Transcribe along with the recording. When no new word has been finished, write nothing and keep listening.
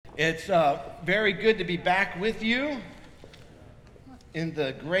It's very good to be back with you in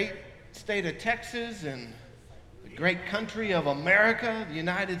the great state of Texas and the great country of America, the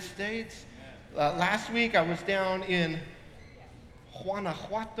United States. Last week I was down in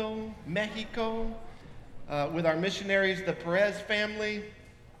Guanajuato, Mexico, with our missionaries, the Perez family,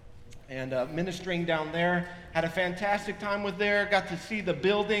 and ministering down there. Had a fantastic time with there. Got to see the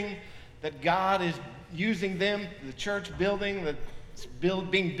building that God is using them, the church building that's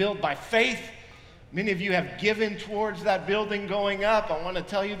being built by faith. Many of you have given towards that building going up. I want to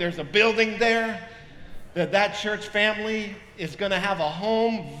tell you there's a building there that church family is going to have a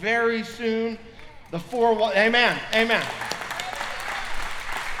home very soon. Amen.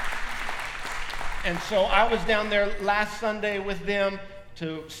 And so I was down there last Sunday with them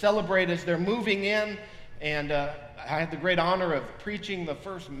to celebrate as they're moving in, and I had the great honor of preaching the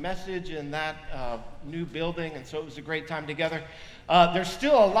first message in that new building, and so it was a great time together. There's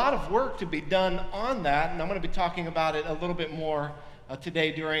still a lot of work to be done on that, and I'm going to be talking about it a little bit more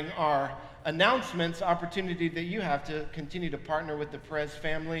today during our announcements, opportunity that you have to continue to partner with the Perez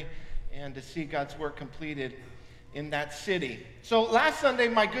family and to see God's work completed in that city. So last Sunday,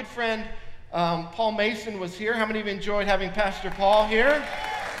 my good friend Paul Mason was here. How many of you enjoyed having Pastor Paul here?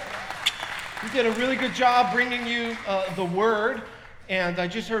 He did a really good job bringing you the Word, and I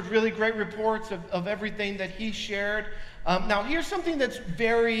just heard really great reports of everything that he shared. Now, here's something that's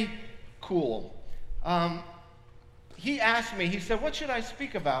very cool. He asked me, he said, "What should I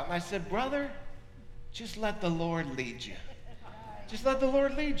speak about?" And I said, "Brother, just let the Lord lead you. Just let the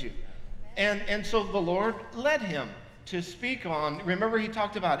Lord lead you." And so the Lord led him to speak on, remember he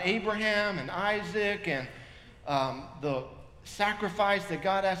talked about Abraham and Isaac and the sacrifice that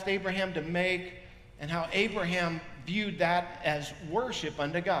God asked Abraham to make, and how Abraham viewed that as worship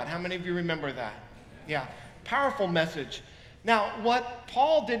unto God. How many of you remember that? Yeah, powerful message. Now, what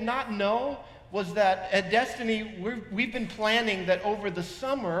Paul did not know was that at Destiny, we've been planning that over the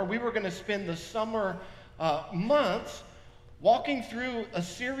summer, we were going to spend the summer months walking through a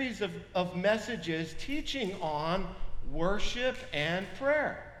series of messages teaching on worship and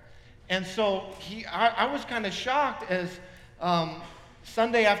prayer. And so I was kind of shocked as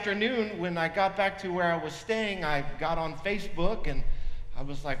Sunday afternoon, when I got back to where I was staying, I got on Facebook and I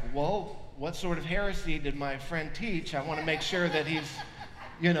was like, whoa, what sort of heresy did my friend teach? I want to make sure that he's,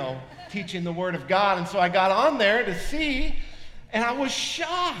 teaching the Word of God. And so I got on there to see, and I was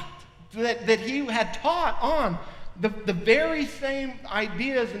shocked that he had taught on the very same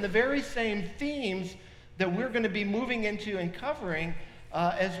ideas and the very same themes that we're going to be moving into and covering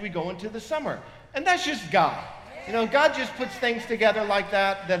as we go into the summer. And that's just God. God just puts things together like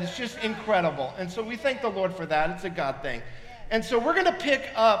that is just incredible. And so we thank the Lord for that. It's a God thing. And so we're going to pick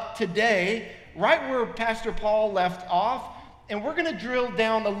up today right where Pastor Paul left off, and we're going to drill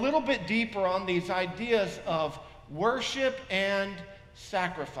down a little bit deeper on these ideas of worship and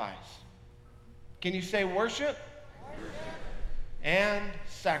sacrifice. Can you say worship? And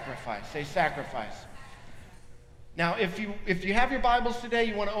sacrifice. Say sacrifice. Now, if you have your Bibles today,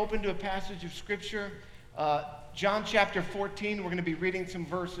 you want to open to a passage of Scripture, John chapter 14. We're going to be reading some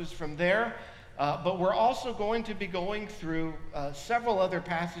verses from there, but we're also going to be going through several other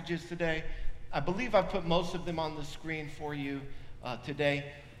passages today. I believe I've put most of them on the screen for you today.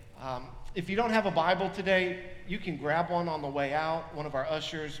 If you don't have a Bible today, you can grab one on the way out. One of our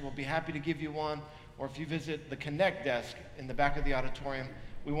ushers will be happy to give you one. Or if you visit the Connect desk in the back of the auditorium,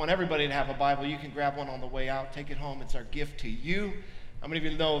 we want everybody to have a Bible. You can grab one on the way out, take it home. It's our gift to you. How many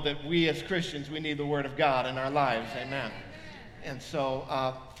of you know that we as Christians, we need the Word of God in our lives? Amen. And so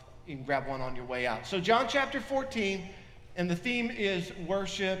you can grab one on your way out. So John chapter 14, and the theme is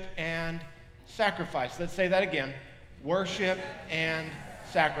worship and sacrifice. Let's say that again. Worship and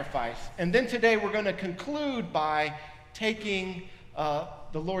sacrifice. And then today we're going to conclude by taking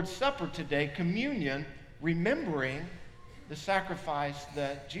the Lord's Supper today, communion, remembering the sacrifice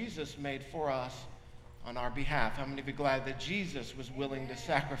that Jesus made for us on our behalf. How many of you are glad that Jesus was willing to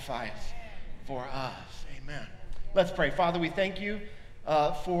sacrifice for us? Amen. Let's pray. Father, we thank you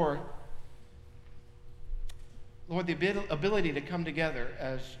for, Lord, the ability to come together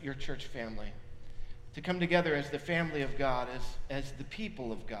as your church family, to come together as the family of God, as the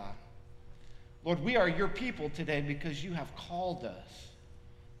people of God. Lord, we are your people today because you have called us.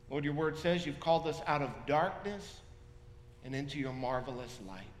 Lord, your word says you've called us out of darkness and into your marvelous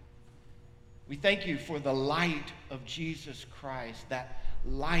light. We thank you for the light of Jesus Christ, that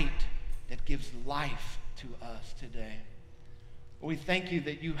light that gives life to us today. We thank you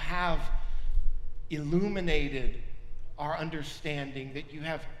that you have illuminated our understanding, that you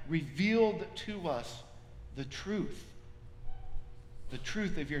have revealed to us the truth. the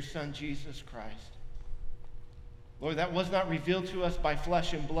truth of your Son, Jesus Christ. Lord, that was not revealed to us by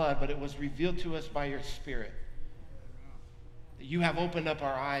flesh and blood, but it was revealed to us by your Spirit. That you have opened up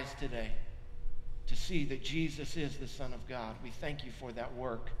our eyes today to see that Jesus is the Son of God. We thank you for that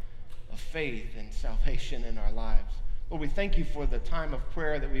work of faith and salvation in our lives. Lord, we thank you for the time of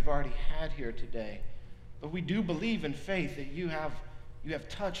prayer that we've already had here today. But we do believe in faith that you have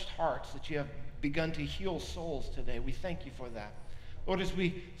touched hearts, that you have begun to heal souls today. We thank you for that. Lord, as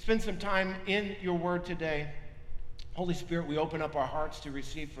we spend some time in your word today, Holy Spirit, we open up our hearts to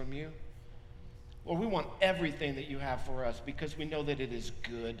receive from you. Lord, we want everything that you have for us because we know that it is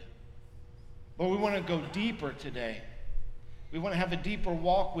good. Lord, we want to go deeper today. We want to have a deeper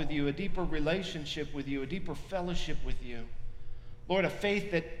walk with you, a deeper relationship with you, a deeper fellowship with you. Lord, a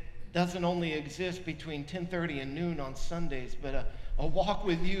faith that doesn't only exist between 10:30 and noon on Sundays, but a walk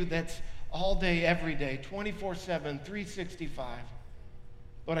with you that's all day, every day, 24/7, 365.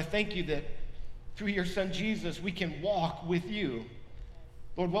 Lord, I thank you that through your Son Jesus, we can walk with you.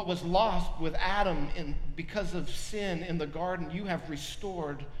 Lord, what was lost with Adam because of sin in the garden, you have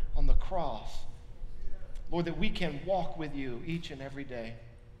restored on the cross. Lord, that we can walk with you each and every day.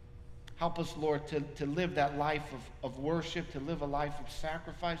 Help us, Lord, to live that life of worship, to live a life of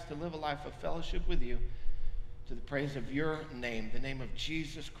sacrifice, to live a life of fellowship with you, to the praise of your name, the name of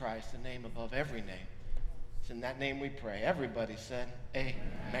Jesus Christ, the name above every name. It's in that name we pray. Everybody said,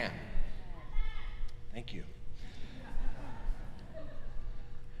 amen. Thank you. I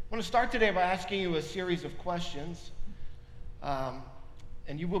want to start today by asking you a series of questions.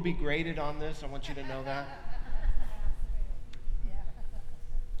 And you will be graded on this. I want you to know that.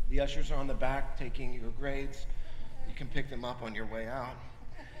 The ushers are on the back taking your grades. You can pick them up on your way out.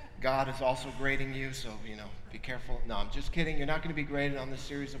 God is also grading you, so, be careful. No, I'm just kidding. You're not going to be graded on this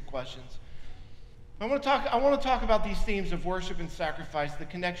series of questions. I want to talk about these themes of worship and sacrifice, the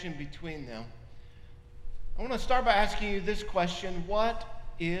connection between them. I want to start by asking you this question: what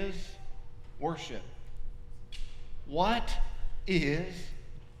is worship? What is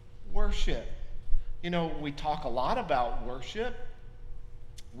worship? We talk a lot about worship.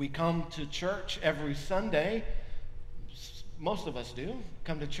 We come to church every Sunday. Most of us do.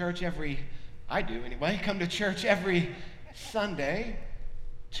 Come to church I do anyway, come to church every Sunday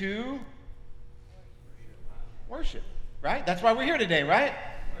to worship, right? That's why we're here today, right?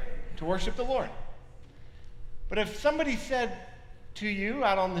 To worship the Lord. But if somebody said to you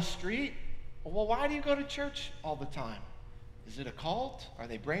out on the street, well, why do you go to church all the time? Is it a cult? Are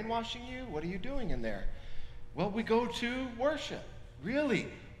they brainwashing you? What are you doing in there? Well, we go to worship. Really?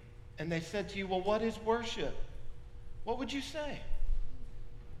 And they said to you, well, what is worship? What would you say?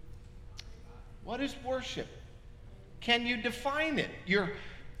 What is worship? Can you define it?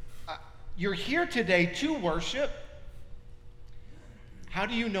 You're here today to worship. How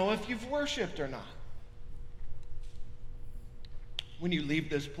do you know if you've worshiped or not? When you leave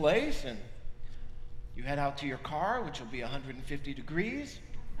this place and you head out to your car, which will be 150 degrees.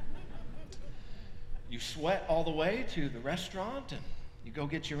 You sweat all the way to the restaurant and you go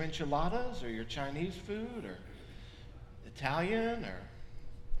get your enchiladas or your Chinese food or Italian or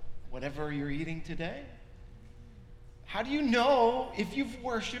whatever you're eating today. How do you know if you've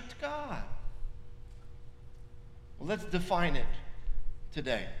worshiped God? Well, let's define it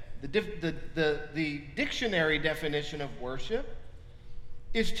today. The dictionary definition of worship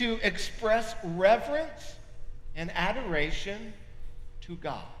is to express reverence and adoration to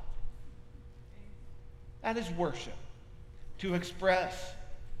God. That is worship. To express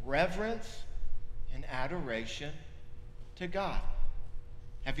reverence and adoration to God.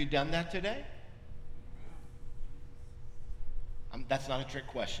 Have you done that today? That's not a trick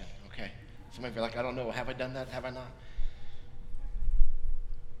question, okay? Some of you are like, I don't know, have I done that? Have I not?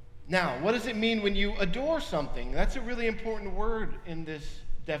 Now, what does it mean when you adore something? That's a really important word in this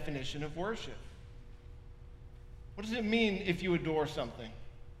definition of worship. What does it mean if you adore something?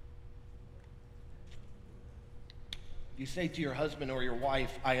 If you say to your husband or your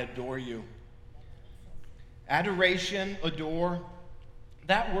wife, I adore you. Adoration, adore,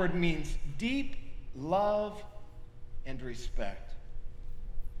 that word means deep love and respect.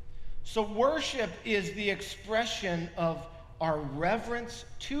 So worship is the expression of our reverence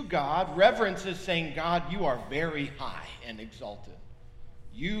to God. Reverence is saying, God, you are very high and exalted.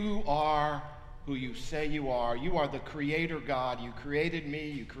 You are who you say you are. You are the creator God. You created me.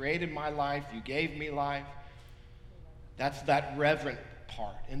 You created my life. You gave me life. That's that reverent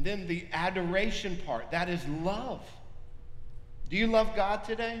part. And then the adoration part, that is love. Do you love God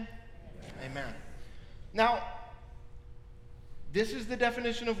today? Amen. Now, this is the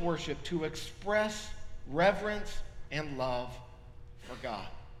definition of worship: to express reverence and love for God.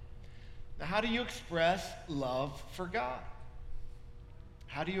 Now, how do you express love for God?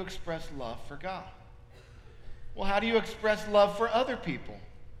 How do you express love for God? Well, how do you express love for other people?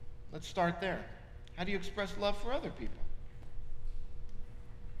 Let's start there. How do you express love for other people?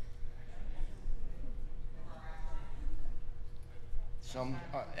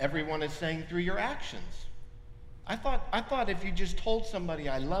 Everyone is saying through your actions. I thought if you just told somebody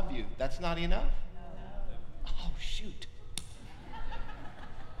I love you, that's not enough? No. Oh, shoot.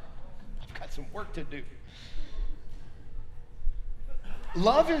 I've got some work to do.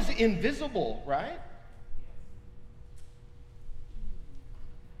 Love is invisible, right?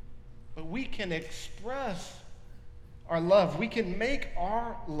 But we can express our love. We can make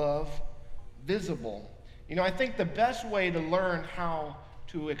our love visible. You know, I think the best way to learn how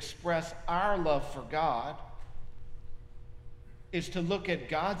to express our love for God is to look at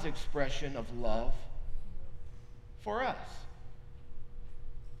God's expression of love for us.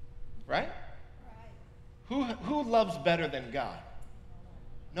 Right? Who loves better than God?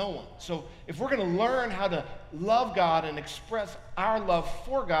 No one. So if we're going to learn how to love God and express our love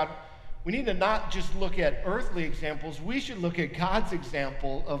for God, we need to not just look at earthly examples. We should look at God's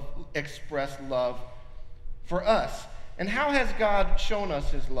example of expressed love for us. And how has God shown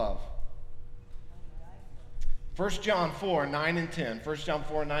us his love? 1 John 4, 9 and 10. 1 John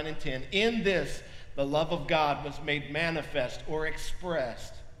 4, 9 and 10. In this, the love of God was made manifest or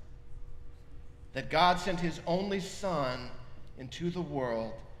expressed, that God sent his only Son into the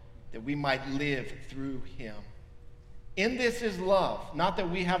world that we might live through him. In this is love, not that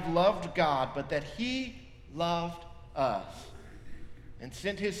we have loved God, but that he loved us and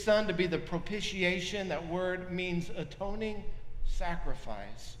sent his Son to be the propitiation. That word means atoning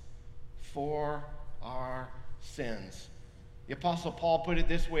sacrifice for our sins. The Apostle Paul put it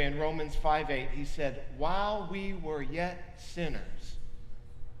this way in Romans 5:8. He said, while we were yet sinners,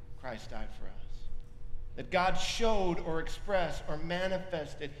 Christ died for us. That God showed or expressed or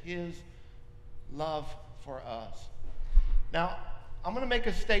manifested his love for us. Now, I'm going to make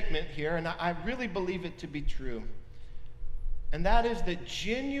a statement here, and I really believe it to be true. And that is that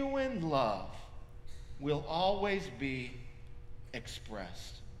genuine love will always be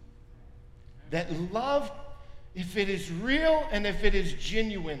expressed. That love, if it is real and if it is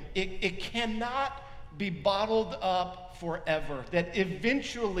genuine, it cannot be bottled up forever. That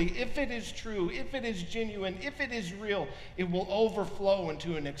eventually, if it is true, if it is genuine, if it is real, it will overflow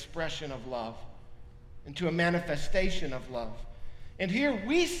into an expression of love, into a manifestation of love. And here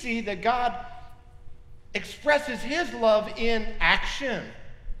we see that God expresses his love in action.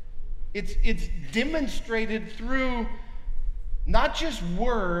 It's demonstrated through not just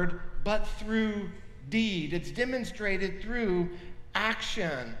word, but through deed. It's demonstrated through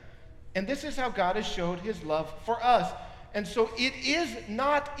action. And this is how God has showed his love for us. And so it is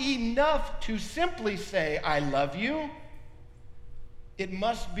not enough to simply say, I love you. It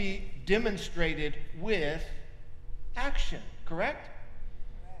must be demonstrated with action, correct?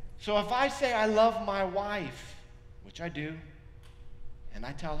 So if I say I love my wife, which I do, and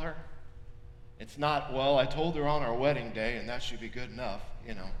I tell her, it's not, well, I told her on our wedding day, and that should be good enough,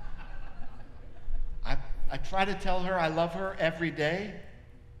 you know. I try to tell her I love her every day.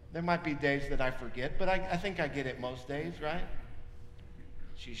 There might be days that I forget, but I think I get it most days, right?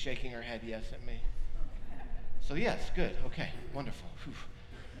 She's shaking her head yes at me. So yes, good, okay, wonderful. Whew.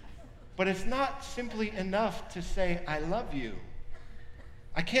 But it's not simply enough to say, I love you.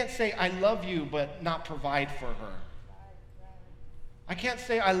 I can't say I love you but not provide for her. I can't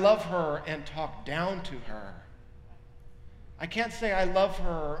say I love her and talk down to her. I can't say I love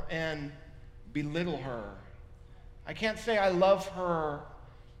her and belittle her. I can't say I love her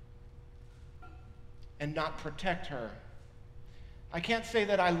and not protect her. I can't say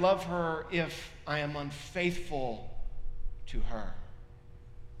that I love her if I am unfaithful to her.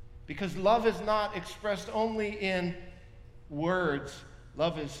 Because love is not expressed only in words.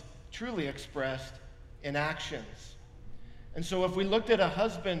 Love is truly expressed in actions. And so if we looked at a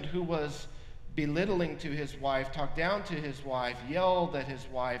husband who was belittling to his wife, talked down to his wife, yelled at his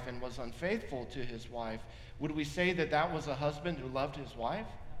wife, and was unfaithful to his wife, would we say that that was a husband who loved his wife?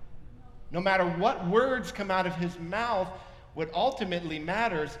 No matter what words come out of his mouth, what ultimately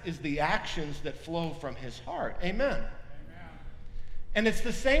matters is the actions that flow from his heart. Amen. Amen. And it's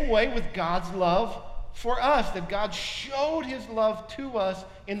the same way with God's love for us, that God showed his love to us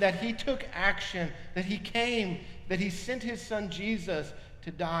in that he took action, that he came, that he sent his son Jesus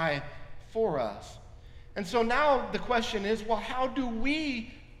to die for us. And so now the question is, well, how do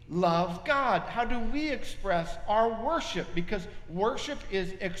we love God? How do we express our worship? Because worship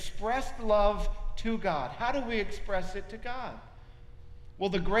is expressed love to God. How do we express it to God? Well,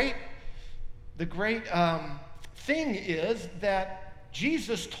 the great thing is that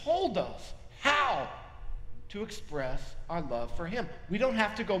Jesus told us how to express our love for him. We don't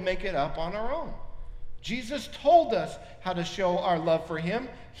have to go make it up on our own. Jesus told us how to show our love for him.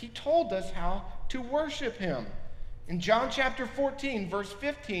 He told us how to worship him. In John chapter 14, verse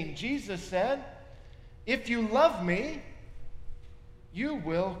 15, Jesus said, "If you love me, you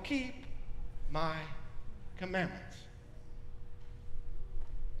will keep my commandments."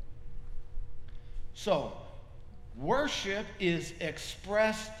 So, worship is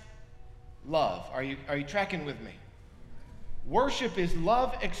expressed love. Are you tracking with me? Worship is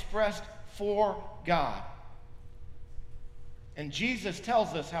love expressed for God. And Jesus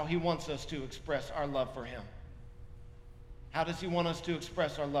tells us how he wants us to express our love for him. How does he want us to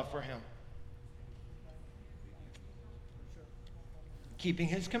express our love for him? Keeping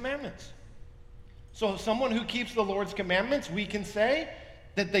his commandments. So someone who keeps the Lord's commandments, we can say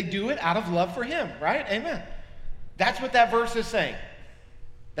that they do it out of love for him, right? Amen. That's what that verse is saying.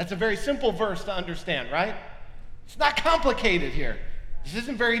 That's a very simple verse to understand, right? It's not complicated here. This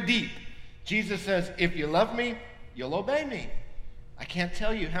isn't very deep. Jesus says, if you love me, you'll obey me. I can't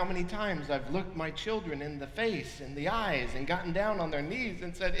tell you how many times I've looked my children in the face, in the eyes, and gotten down on their knees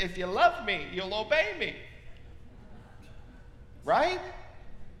and said, if you love me, you'll obey me. Right?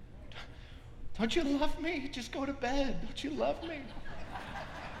 Don't you love me? Just go to bed. Don't you love me?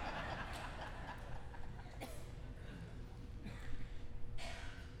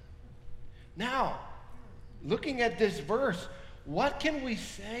 Now, looking at this verse, what can we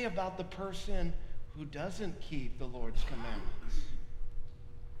say about the person who doesn't keep the Lord's commandments?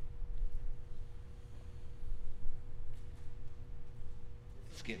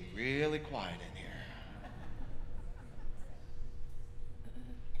 It's getting really quiet in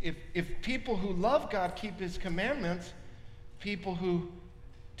here. If people who love God keep his commandments, people who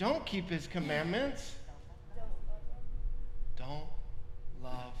don't keep his commandments don't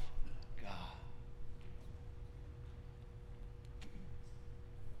love God.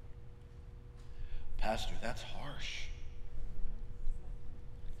 Pastor, that's harsh.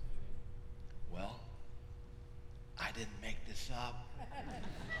 Well, I didn't make this up.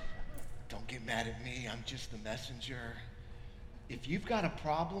 Don't get mad at me. I'm just the messenger. If you've got a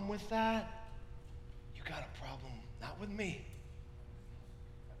problem with that, you got a problem not with me,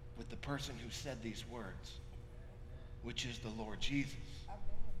 with the person who said these words, which is the Lord Jesus.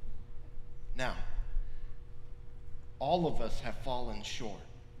 Now, all of us have fallen short.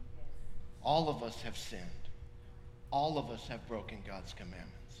 All of us have sinned. All of us have broken God's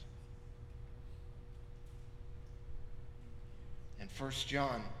commandments. In 1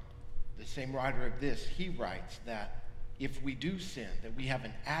 John, the same writer of this, he writes that if we do sin, that we have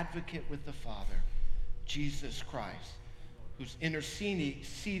an advocate with the Father, Jesus Christ, who's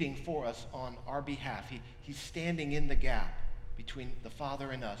interceding for us on our behalf. He's standing in the gap between the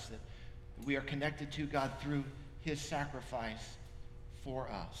Father and us, that we are connected to God through his sacrifice for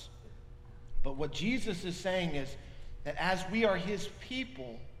us. But what Jesus is saying is that as we are his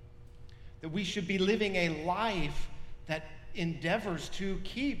people, that we should be living a life that endeavors to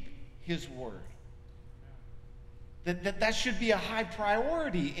keep his word. That should be a high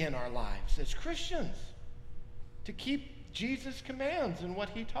priority in our lives as Christians, to keep Jesus' commands and what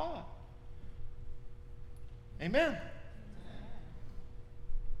he taught. Amen.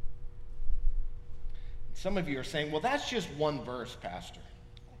 Some of you are saying, well, that's just one verse, Pastor.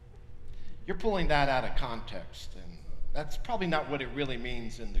 You're pulling that out of context, and that's probably not what it really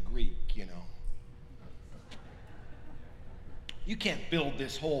means in the Greek, you know. You can't build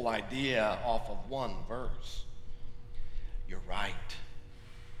this whole idea off of one verse. You're right.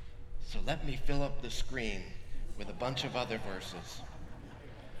 So let me fill up the screen with a bunch of other verses,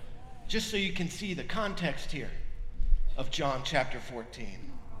 just so you can see the context here of John chapter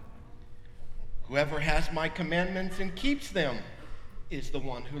 14. Whoever has my commandments and keeps them is the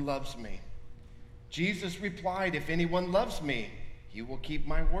one who loves me. Jesus replied, if anyone loves me, he will keep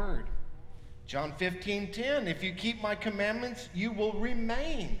my word. John 15:10, if you keep my commandments, you will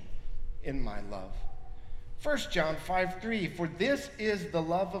remain in my love. 1 John 5:3, for this is the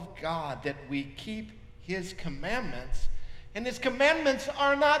love of God, that we keep his commandments, and his commandments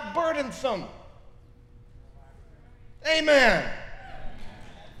are not burdensome. Amen.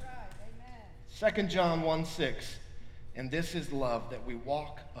 2 John 1:6, and this is love, that we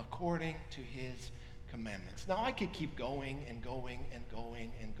walk according to his commandments. Now I could keep going and going and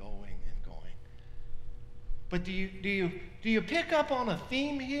going and going and going. But do you pick up on a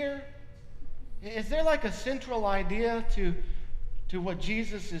theme here? Is there like a central idea to what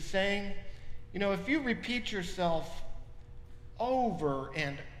Jesus is saying? You know, if you repeat yourself over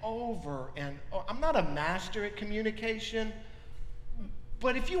and over and over. I'm not a master at communication,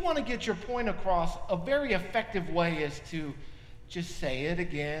 but if you want to get your point across, a very effective way is to just say it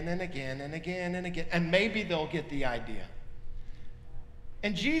again and again and again and again, and maybe they'll get the idea.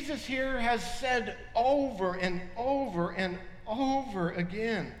 And Jesus here has said over and over and over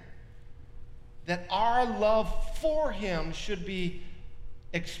again that our love for him should be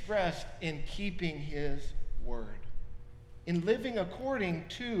expressed in keeping his word, in living according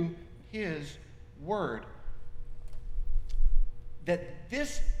to his word. That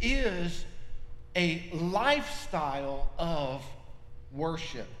this is a lifestyle of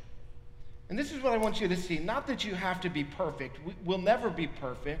worship. And this is what I want you to see. Not that you have to be perfect. We'll never be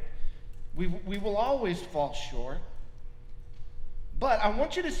perfect. We will always fall short. But I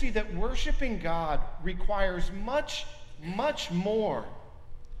want you to see that worshiping God requires much, much more.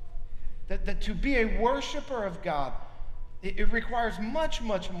 That to be a worshiper of God, it requires much,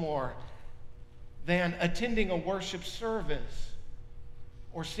 much more than attending a worship service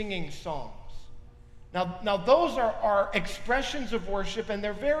or singing songs. Now those are expressions of worship, and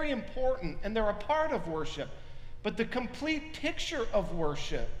they're very important, and they're a part of worship. But the complete picture of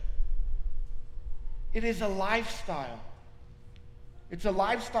worship, it is a lifestyle. It's a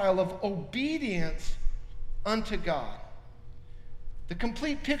lifestyle of obedience unto God. The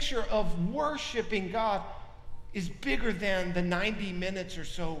complete picture of worshiping God is bigger than the 90 minutes or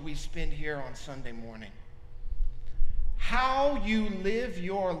so we spend here on Sunday morning. How you live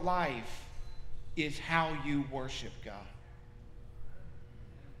your life is how you worship God.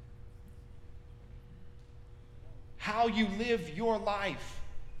 How you live your life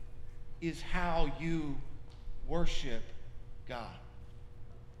is how you worship God.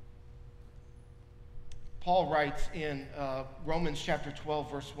 Paul writes in Romans chapter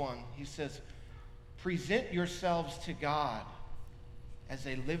 12, verse 1, he says, present yourselves to God as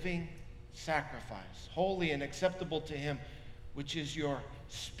a living sacrifice, holy and acceptable to him, which is your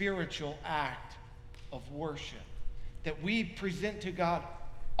spiritual act of worship. That we present to God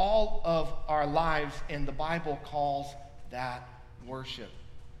all of our lives, and the Bible calls that worship.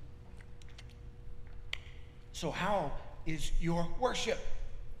 So how is your worship?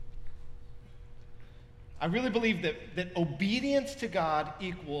 I really believe that obedience to God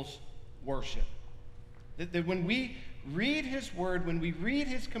equals worship. That when we read his word, when we read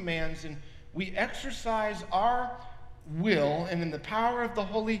his commands, and we exercise our will, and in the power of the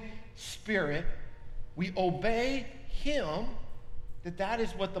Holy Spirit, we obey him, that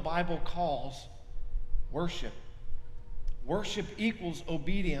is what the Bible calls worship. Worship equals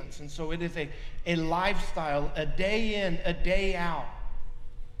obedience, and so it is a lifestyle, a day in, a day out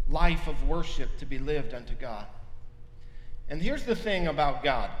life of worship to be lived unto God. And here's the thing about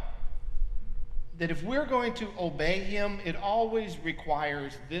God, that if we're going to obey him, it always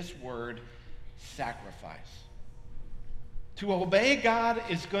requires this word, sacrifice. To obey God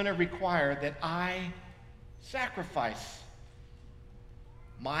is going to require that I sacrifice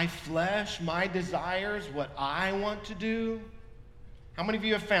my flesh, my desires, what I want to do. How many of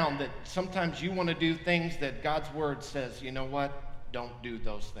you have found that sometimes you want to do things that God's word says, you know what, don't do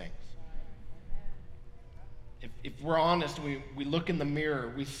those things? If we're honest, we look in the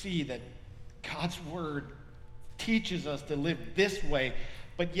mirror, we see that God's word teaches us to live this way,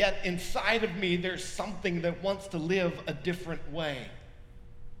 but yet inside of me there's something that wants to live a different way.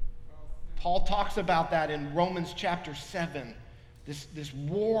 Paul talks about that in Romans chapter 7, this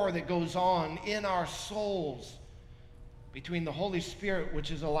war that goes on in our souls between the Holy Spirit,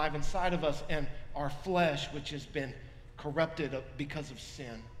 which is alive inside of us, and our flesh, which has been corrupted because of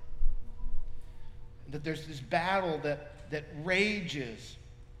sin. That there's this battle that rages,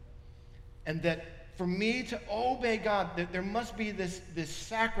 and that for me to obey God, that there must be this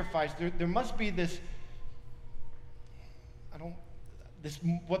sacrifice. There must be this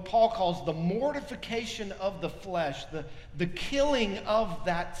what Paul calls the mortification of the flesh, the killing of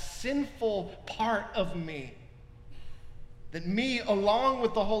that sinful part of me. That me, along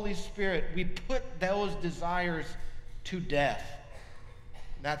with the Holy Spirit, we put those desires to death.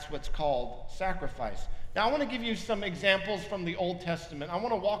 That's what's called sacrifice. Now, I want to give you some examples from the Old Testament. I want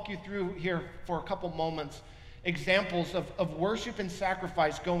to walk you through here for a couple moments, examples of worship and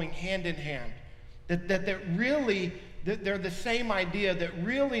sacrifice going hand in hand. That really, they're the same idea, that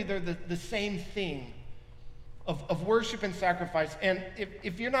really they're the same thing of worship and sacrifice. And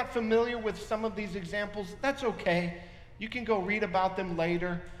if you're not familiar with some of these examples, that's okay. You can go read about them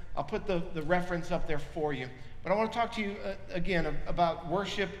later. I'll put the reference up there for you. But I want to talk to you again about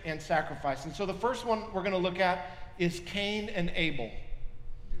worship and sacrifice. And so the first one we're going to look at is Cain and Abel.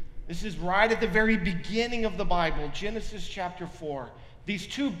 This is right at the very beginning of the Bible, Genesis chapter 4. These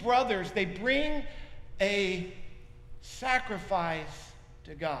two brothers, they bring a sacrifice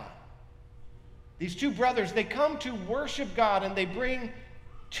to God. These two brothers, they come to worship God, and they bring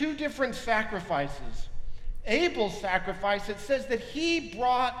two different sacrifices. Abel's sacrifice, it says that he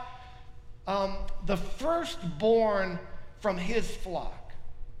brought the firstborn from his flock.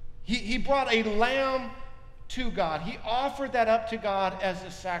 He brought a lamb to God. He offered that up to God as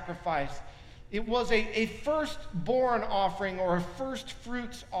a sacrifice. It was a firstborn offering, or a first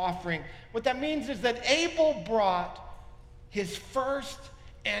fruits offering. What that means is that Abel brought his first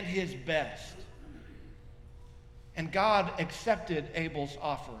and his best. And God accepted Abel's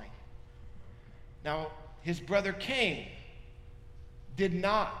offering. Now, his brother Cain did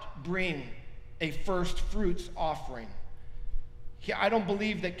not bring a first fruits offering. I don't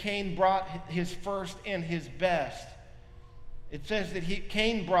believe that Cain brought his first and his best. It says that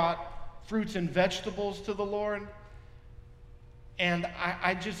Cain brought fruits and vegetables to the Lord. And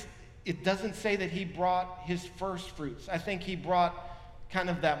it doesn't say that he brought his first fruits. I think he brought kind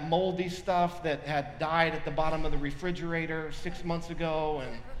of that moldy stuff that had died at the bottom of the refrigerator 6 months ago.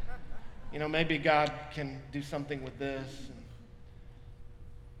 And, maybe God can do something with this.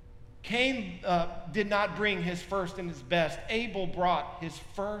 Cain did not bring his first and his best. Abel brought his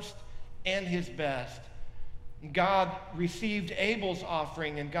first and his best. God received Abel's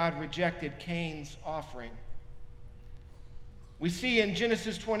offering, and God rejected Cain's offering. We see in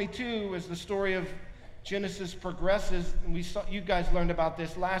Genesis 22, as the story of Genesis progresses, and you guys learned about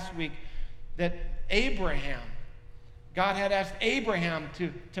this last week, that God had asked Abraham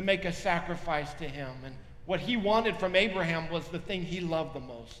to make a sacrifice to him. And what he wanted from Abraham was the thing he loved the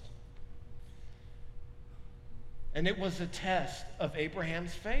most. And it was a test of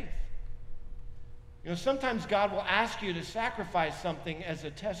Abraham's faith. Sometimes God will ask you to sacrifice something as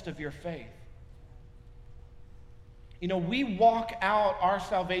a test of your faith. We walk out our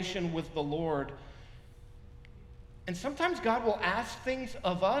salvation with the Lord, and sometimes God will ask things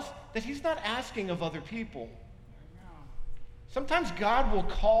of us that he's not asking of other people. Sometimes God will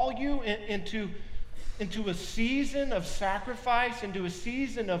call you into a season of sacrifice, into a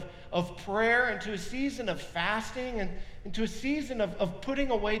season of prayer, into a season of fasting, and into a season of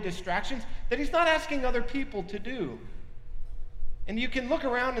putting away distractions that he's not asking other people to do. And you can look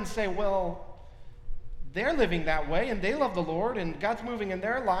around and say, well, they're living that way, and they love the Lord, and God's moving in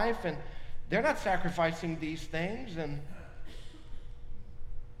their life, and they're not sacrificing these things. And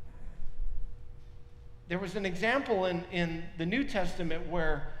there was an example in the New Testament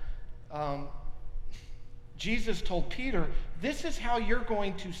where Jesus told Peter, this is how you're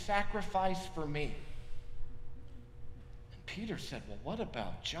going to sacrifice for me. And Peter said, well, what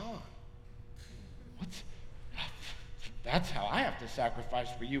about John? That's how I have to sacrifice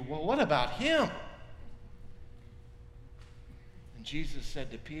for you. Well, what about him? And Jesus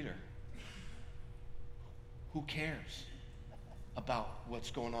said to Peter, who cares about what's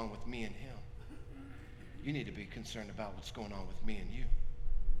going on with me and him? You need to be concerned about what's going on with me and you.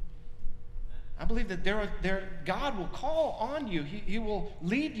 I believe that God will call on you. He will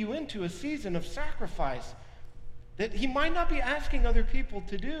lead you into a season of sacrifice that he might not be asking other people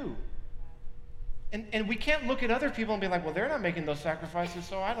to do. And we can't look at other people and be like, well, they're not making those sacrifices,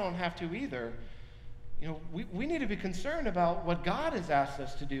 so I don't have to either. We need to be concerned about what God has asked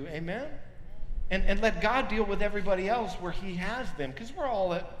us to do. Amen? And let God deal with everybody else where he has them, because we're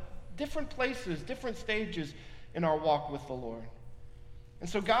all at different places, different stages in our walk with the Lord. And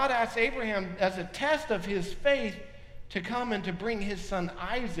so God asked Abraham, as a test of his faith, to come and to bring his son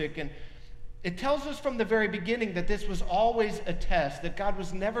Isaac. And it tells us from the very beginning that this was always a test, that God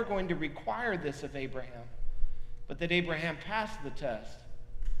was never going to require this of Abraham, but that Abraham passed the test.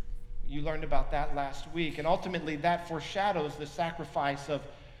 You learned about that last week. And ultimately, that foreshadows the sacrifice of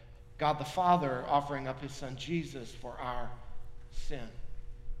God the Father offering up his son Jesus for our sin.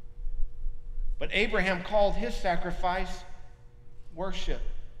 But Abraham called his sacrifice worship.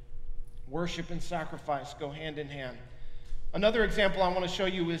 Worship and sacrifice go hand in hand. Another example I want to show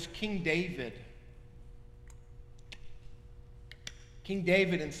you is King David. King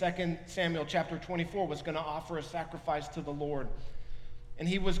David in 2 Samuel chapter 24 was going to offer a sacrifice to the Lord. And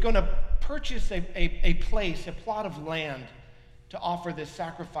he was going to purchase a place, a plot of land, to offer this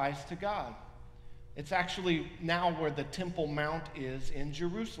sacrifice to God. It's actually now where the Temple Mount is in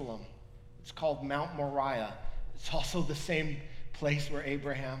Jerusalem. It's called Mount Moriah. It's also the same place where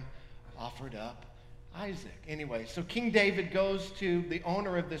Abraham offered up Isaac. Anyway, so King David goes to the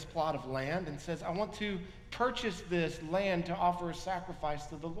owner of this plot of land and says, I want to purchase this land to offer a sacrifice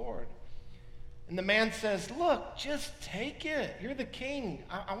to the Lord. And the man says, look, just take it. You're the king.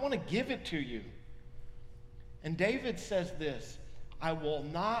 I want to give it to you. And David says this, I will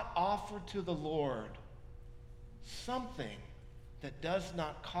not offer to the Lord something that does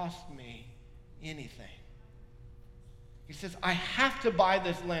not cost me anything. He says, I have to buy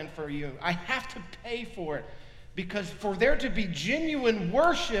this land for you. I have to pay for it. Because for there to be genuine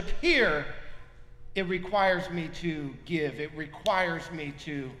worship here, it requires me to give. It requires me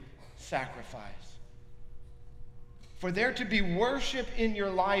to sacrifice. For there to be worship in your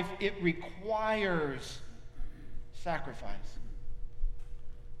life, it requires sacrifice.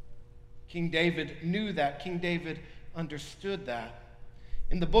 King David knew that. King David understood that.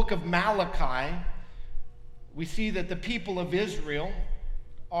 In the book of Malachi, we see that the people of Israel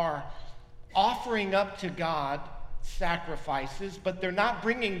are offering up to God sacrifices, but they're not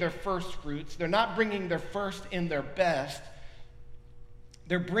bringing their first fruits. They're not bringing their first and their best.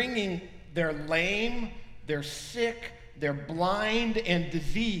 They're bringing their lame, their sick, their blind, and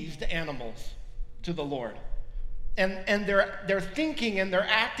diseased animals to the Lord. And they're thinking and they're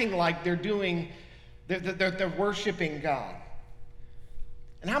acting like they're worshiping God.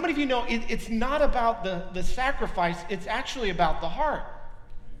 And how many of you know it's not about the sacrifice, it's actually about the heart.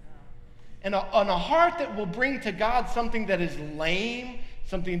 And a heart that will bring to God something that is lame,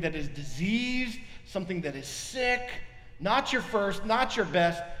 something that is diseased, something that is sick, not your first, not your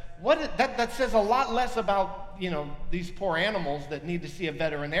best. That says a lot less about, these poor animals that need to see a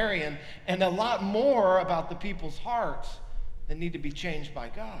veterinarian, and a lot more about the people's hearts that need to be changed by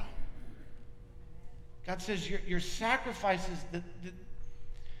God. God says your sacrifices, that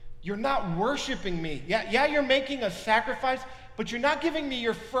you're not worshiping me. Yeah, you're making a sacrifice, but you're not giving me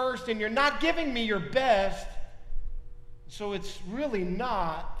your first, and you're not giving me your best. So it's really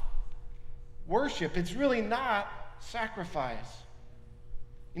not worship. It's really not sacrifice.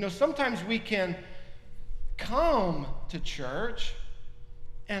 Sometimes we can come to church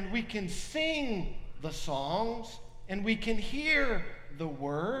and we can sing the songs and we can hear the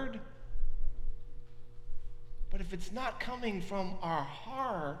word, but if it's not coming from our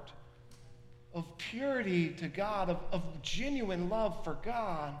heart of purity to God, of genuine love for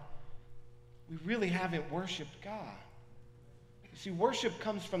God, we really haven't worshiped God. You see, worship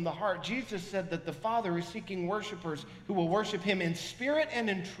comes from the heart. Jesus said that the Father is seeking worshipers who will worship him in spirit and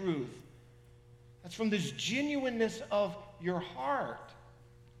in truth. That's from this genuineness of your heart.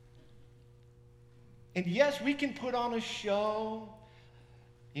 And yes, we can put on a show.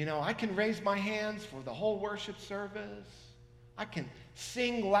 I can raise my hands for the whole worship service. I can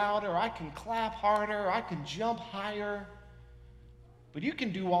sing louder. I can clap harder. I can jump higher. But you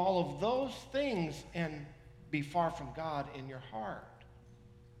can do all of those things and be far from God in your heart.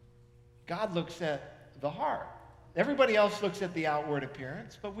 God looks at the heart. Everybody else looks at the outward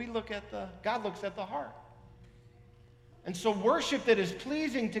appearance, but God looks at the heart. And so worship that is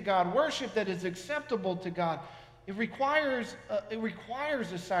pleasing to God, worship that is acceptable to God, it requires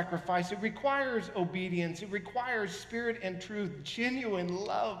a sacrifice. It requires obedience. It requires spirit and truth, genuine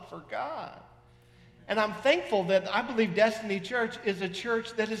love for God. And I'm thankful that I believe Destiny Church is a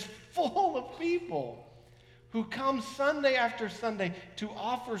church that is full of people who come Sunday after Sunday to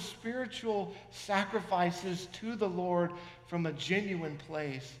offer spiritual sacrifices to the Lord from a genuine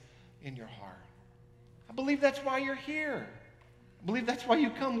place in your heart. I believe that's why you're here. I believe that's why you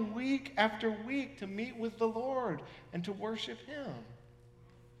come week after week to meet with the Lord and to worship him.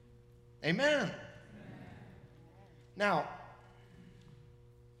 Amen. Now,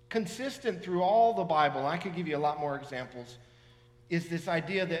 consistent through all the Bible, I could give you a lot more examples, is this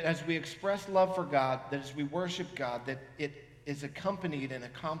idea that as we express love for God, that as we worship God, that it is accompanied and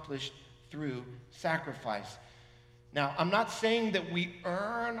accomplished through sacrifice. Now, I'm not saying that we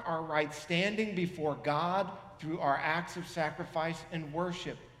earn our right standing before God through our acts of sacrifice and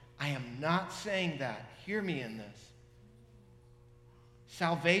worship. I am not saying that. Hear me in this.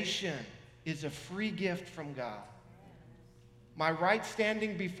 Salvation is a free gift from God. My right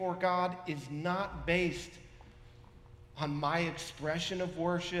standing before God is not based on my expression of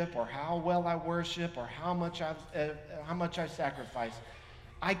worship or how well I worship or how much I sacrifice.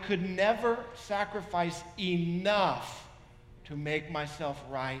 I could never sacrifice enough to make myself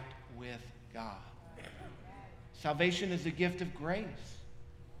right with God. Salvation is a gift of grace.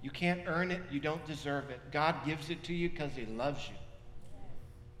 You can't earn it. You don't deserve it. God gives it to you because he loves you.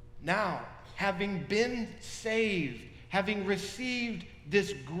 Now, having been saved, having received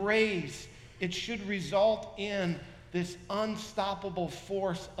this grace, it should result in this unstoppable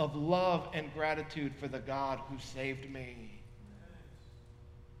force of love and gratitude for the God who saved me.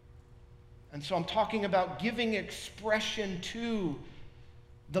 And so I'm talking about giving expression to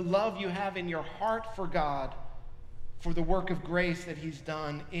the love you have in your heart for God, for the work of grace that he's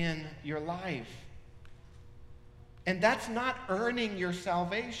done in your life. And that's not earning your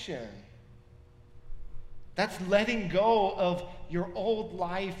salvation. That's letting go of your old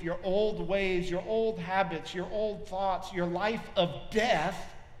life, your old ways, your old habits, your old thoughts, your life of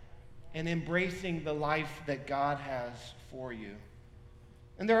death, and embracing the life that God has for you.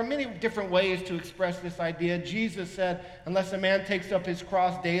 And there are many different ways to express this idea. Jesus said, unless a man takes up his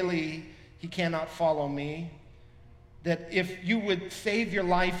cross daily, he cannot follow me. That if you would save your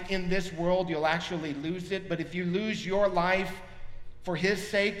life in this world, you'll actually lose it. But if you lose your life for his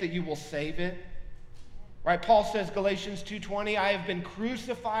sake, that you will save it. Right? Paul says, Galatians 2:20, I have been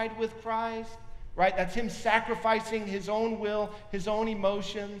crucified with Christ. Right? That's him sacrificing his own will, his own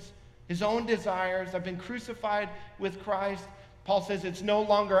emotions, his own desires. I've been crucified with Christ. Paul says, it's no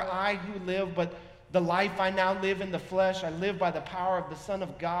longer I who live, but the life I now live in the flesh, I live by the power of the Son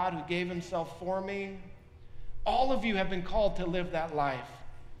of God who gave himself for me. All of you have been called to live that life.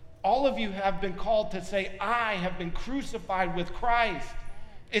 All of you have been called to say, I have been crucified with Christ.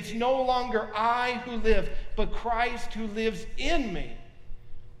 It's no longer I who live, but Christ who lives in me.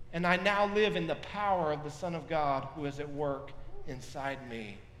 And I now live in the power of the Son of God who is at work inside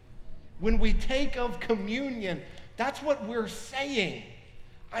me. When we take of communion, that's what we're saying.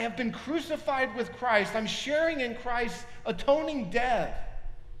 I have been crucified with Christ. I'm sharing in Christ's atoning death.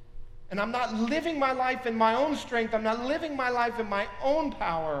 And I'm not living my life in my own strength. I'm not living my life in my own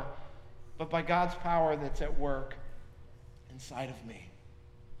power, but by God's power that's at work inside of me.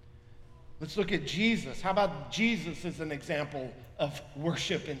 Let's look at Jesus. How about Jesus as an example of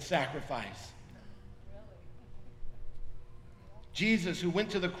worship and sacrifice? Jesus who went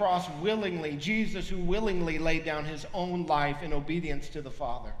to the cross willingly. Jesus who willingly laid down his own life in obedience to the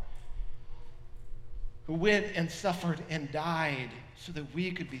Father. Who went and suffered and died so that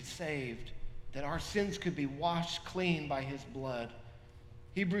we could be saved, that our sins could be washed clean by his blood.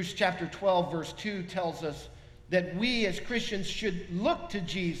 Hebrews chapter 12, verse 2 tells us that we as Christians should look to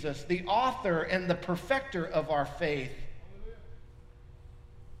Jesus, the author and the perfecter of our faith.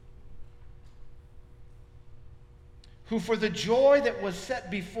 Who for the joy that was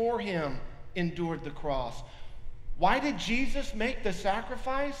set before him endured the cross. Why did Jesus make the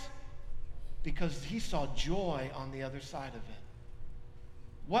sacrifice? Because he saw joy on the other side of it.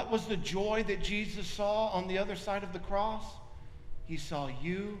 What was the joy that Jesus saw on the other side of the cross? He saw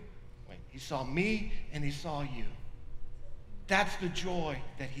he saw me, and he saw you. That's the joy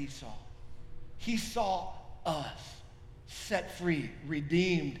that he saw. He saw us set free,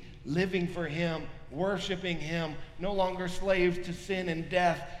 redeemed, living for him, worshiping him, no longer slaves to sin and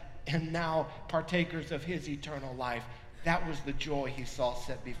death, and now partakers of his eternal life. That was the joy he saw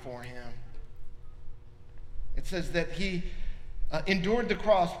set before him. It says that he endured the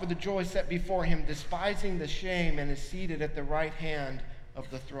cross for the joy set before him, despising the shame, and is seated at the right hand of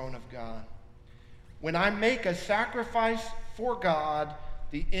the throne of God. When I make a sacrifice for God,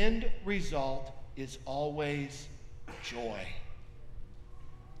 the end result is always joy.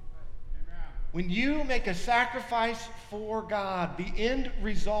 When you make a sacrifice for God, the end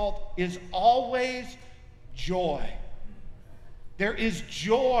result is always joy. There is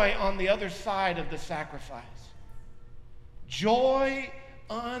joy on the other side of the sacrifice. Joy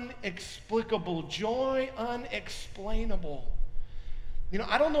unexplicable, joy unexplainable. You know,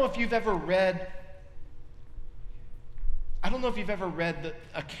 I don't know if you've ever read the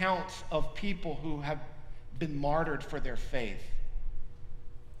accounts of people who have been martyred for their faith.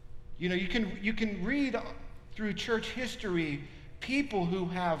 You know, you can read through church history people who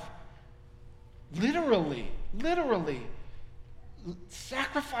have literally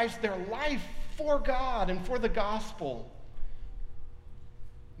sacrificed their life for God and for the gospel.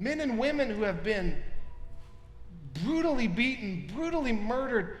 Men and women who have been brutally beaten, brutally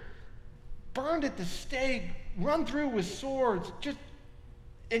murdered, burned at the stake, run through with swords, just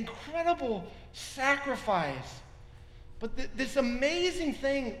incredible sacrifice. But this amazing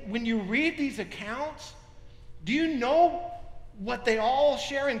thing, when you read these accounts, do you know what they all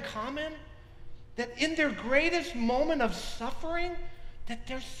share in common? That in their greatest moment of suffering, that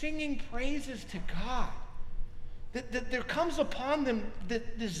they're singing praises to God. That there comes upon them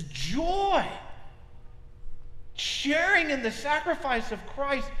this joy, sharing in the sacrifice of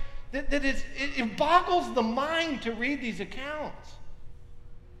Christ, it boggles the mind to read these accounts.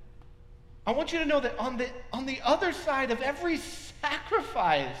 I want you to know that on the other side of every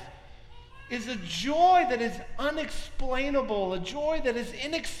sacrifice is a joy that is unexplainable, a joy that is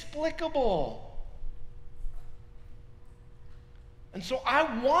inexplicable. And so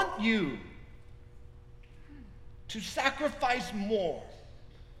I want you to sacrifice more.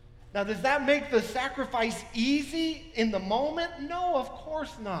 Now, does that make the sacrifice easy in the moment? No, of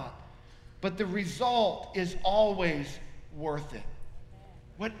course not. But the result is always worth it.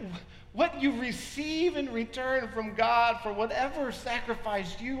 What you receive in return from God for whatever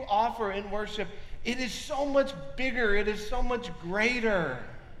sacrifice you offer in worship, it is so much bigger. It is so much greater.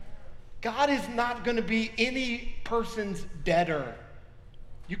 God is not going to be any person's debtor.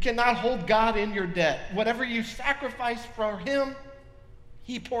 You cannot hold God in your debt. Whatever you sacrifice for him,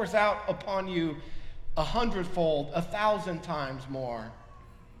 he pours out upon you 100-fold, 1,000 times more.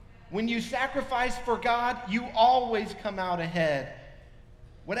 When you sacrifice for God, you always come out ahead.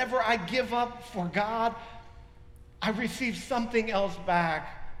 Whatever I give up for God, I receive something else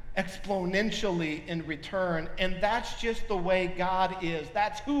back exponentially in return. And that's just the way God is.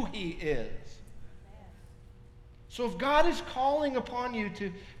 That's who he is. So if God is calling upon you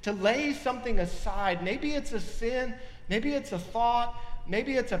to lay something aside, maybe it's a sin, maybe it's a thought,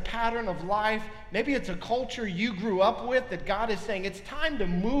 maybe it's a pattern of life, maybe it's a culture you grew up with that God is saying it's time to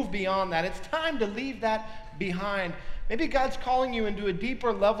move beyond that. It's time to leave that behind. Maybe God's calling you into a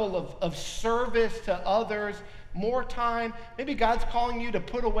deeper level of service to others, more time. Maybe God's calling you to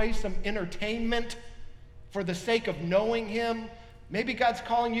put away some entertainment for the sake of knowing him. Maybe God's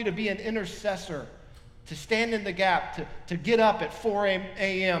calling you to be an intercessor, to stand in the gap, to get up at 4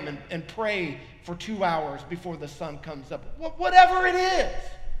 a.m. and pray for 2 hours before the sun comes up. Whatever it is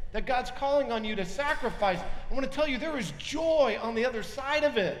that God's calling on you to sacrifice, I want to tell you there is joy on the other side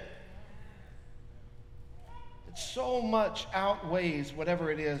of it. It so much outweighs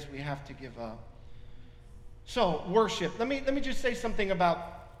whatever it is we have to give up. So, worship. Let me just say something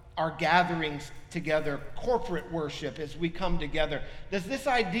about our gatherings together, corporate worship as we come together. Does this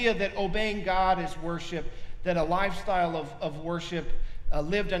idea that obeying God is worship, that a lifestyle of worship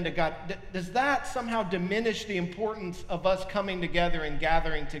lived unto God, does that somehow diminish the importance of us coming together and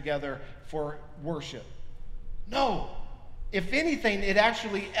gathering together for worship? No. If anything, it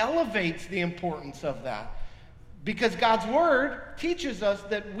actually elevates the importance of that. Because God's word teaches us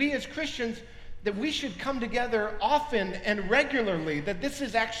that we as Christians, that we should come together often and regularly, that this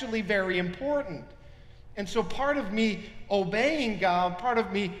is actually very important. And so part of me obeying God, part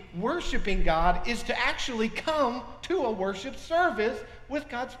of me worshiping God is to actually come to a worship service with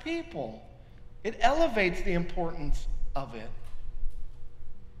God's people. It elevates the importance of it.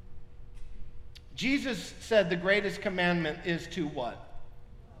 Jesus said the greatest commandment is to what?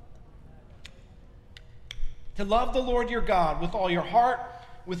 To love the Lord your God with all your heart,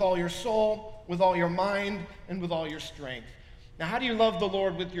 with all your soul, with all your mind, and with all your strength. Now, how do you love the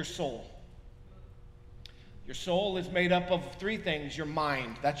Lord with your soul? Your soul is made up of three things. Your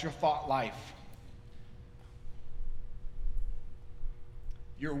mind, that's your thought life.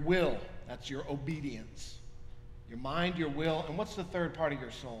 Your will, that's your obedience. Your mind, your will, and what's the third part of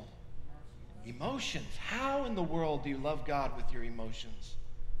your soul? Emotions. How in the world do you love God with your emotions?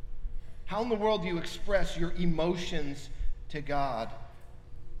 How in the world do you express your emotions to God?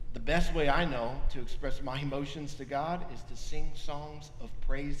 The best way I know to express my emotions to God is to sing songs of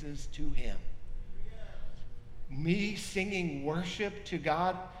praises to him. Me singing worship to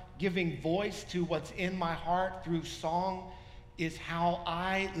God, giving voice to what's in my heart through song is how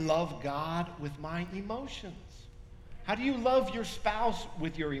I love God with my emotions. How do you love your spouse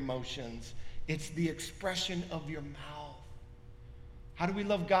with your emotions? It's the expression of your mouth. How do we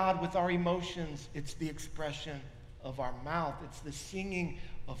love God with our emotions? It's the expression of our mouth. It's the singing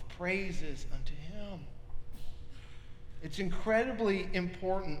of praises unto him. It's incredibly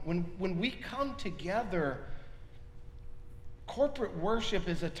important. When we come together, corporate worship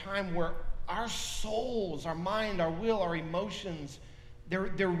is a time where our souls, our mind, our will, our emotions, they're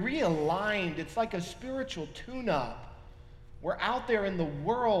realigned. It's like a spiritual tune-up. We're out there in the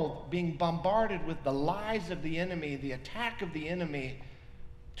world being bombarded with the lies of the enemy, the attack of the enemy,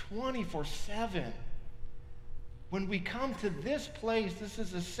 24/7. When we come to this place, this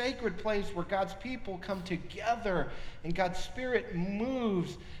is a sacred place where God's people come together and God's Spirit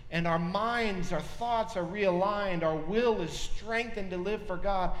moves and our minds, our thoughts are realigned, our will is strengthened to live for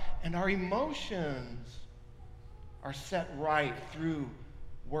God, and our emotions are set right through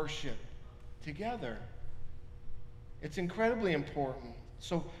worship together. It's incredibly important.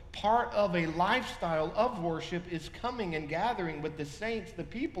 So part of a lifestyle of worship is coming and gathering with the saints, the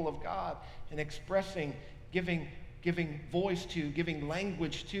people of God, and expressing, giving voice to, giving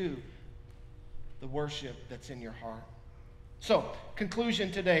language to the worship that's in your heart. So,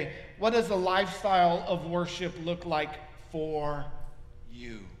 conclusion today. What does a lifestyle of worship look like for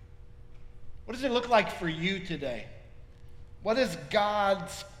you? What does it look like for you today? What is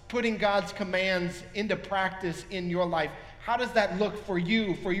putting God's commands into practice in your life? How does that look for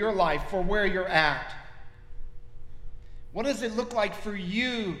you, for your life, for where you're at? What does it look like for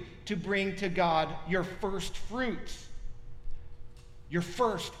you to bring to God your first fruits, your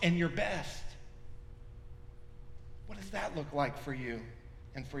first and your best? What does that look like for you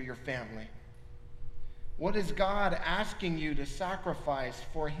and for your family? What is God asking you to sacrifice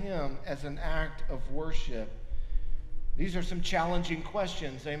for him as an act of worship? These are some challenging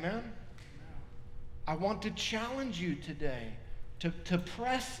questions, amen? I want to challenge you today to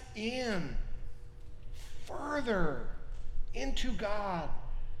press in further into God.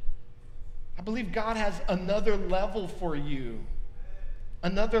 I believe God has another level for you,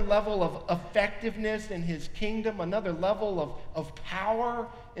 another level of effectiveness in his kingdom, another level of power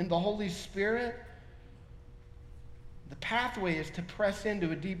in the Holy Spirit. The pathway is to press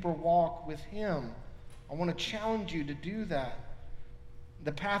into a deeper walk with him. I want to challenge you to do that.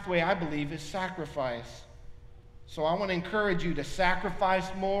 The pathway, I believe, is sacrifice. So I want to encourage you to sacrifice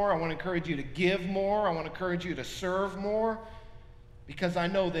more. I want to encourage you to give more. I want to encourage you to serve more, because I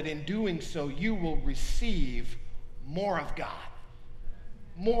know that in doing so, you will receive more of God,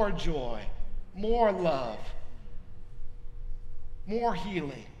 more joy, more love, more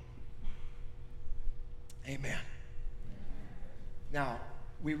healing. Amen. Now,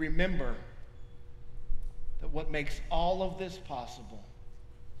 we remember that what makes all of this possible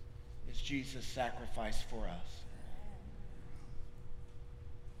is Jesus' sacrifice for us.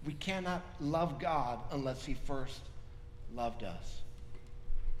 We cannot love God unless he first loved us.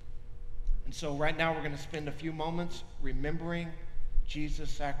 And so right now we're going to spend a few moments remembering Jesus'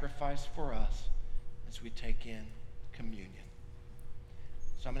 sacrifice for us as we take in communion.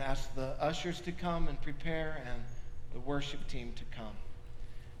 So I'm going to ask the ushers to come and prepare, and the worship team to come.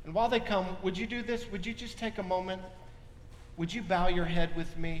 And while they come, would you do this? Would you just take a moment? Would you bow your head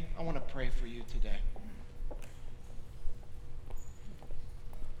with me? I want to pray for you today.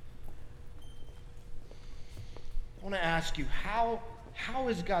 I want to ask you, how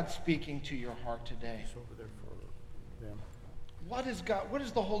is God speaking to your heart today? It's over there for them. What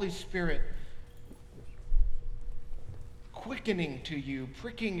is the Holy Spirit quickening to you,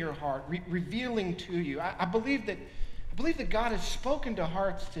 pricking your heart, revealing to you? I believe that God has spoken to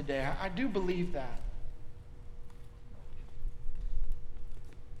hearts today. I do believe that.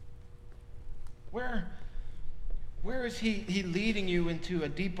 Where is he leading you into a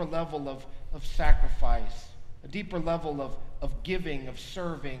deeper level of sacrifice, a deeper level of giving, of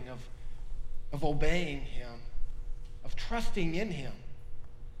serving, of obeying him, of trusting in him?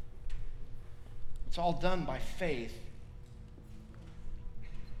 It's all done by faith.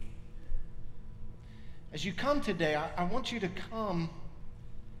 As you come today, I want you to come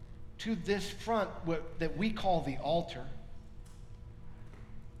to this front that we call the altar.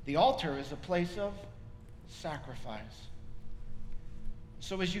 The altar is a place of sacrifice.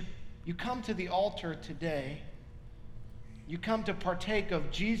 So as you come to the altar today, you come to partake of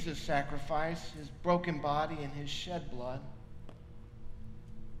Jesus' sacrifice, his broken body and his shed blood.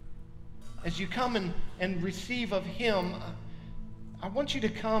 As you come and receive of him, I want you to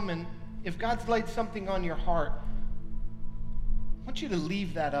come, and if God's laid something on your heart, I want you to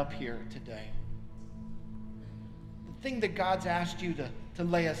leave that up here today. The thing that God's asked you to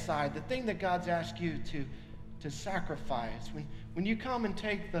lay aside, the thing that God's asked you to sacrifice. When you come and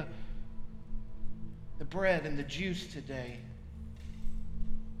take the bread and the juice today,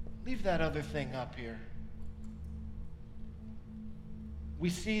 leave that other thing up here.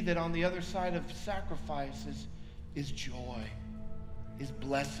 We see that on the other side of sacrifice is joy, is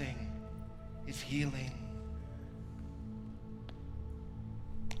blessing, is healing.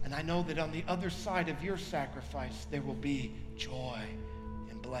 And I know that on the other side of your sacrifice, there will be joy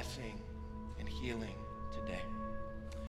and blessing and healing today.